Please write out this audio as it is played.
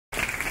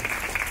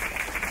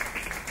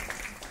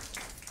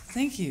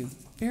Thank you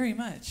very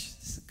much.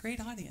 It's a great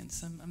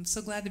audience. I'm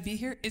so glad to be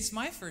here. It's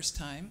my first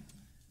time.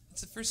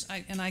 It's the first,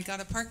 and I got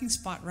a parking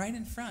spot right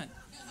in front,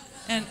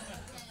 and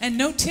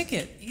no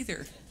ticket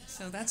either.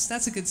 So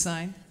that's a good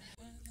sign.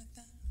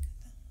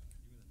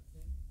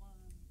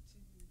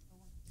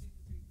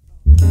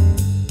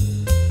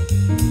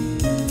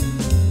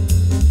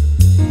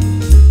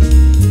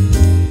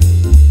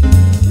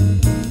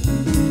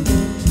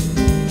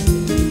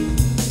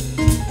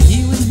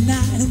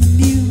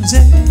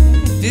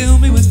 Fill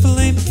me with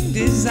flaming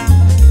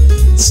desire,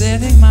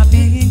 setting my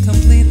being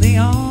completely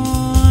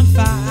on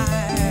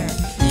fire.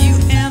 You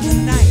and the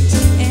night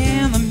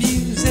and the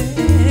music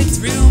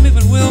thrill me,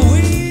 but will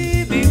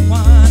we be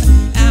one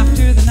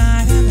after the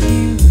night and the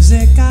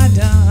music are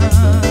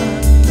done?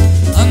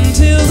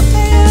 Until the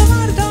pale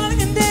light of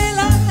dawning and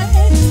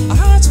daylight, our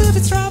hearts will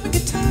be throbbing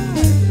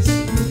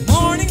guitars.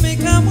 Morning may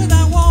come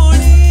without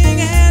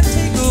warning and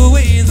take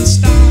away the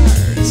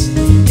stars.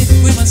 If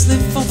we must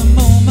live for the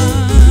moment,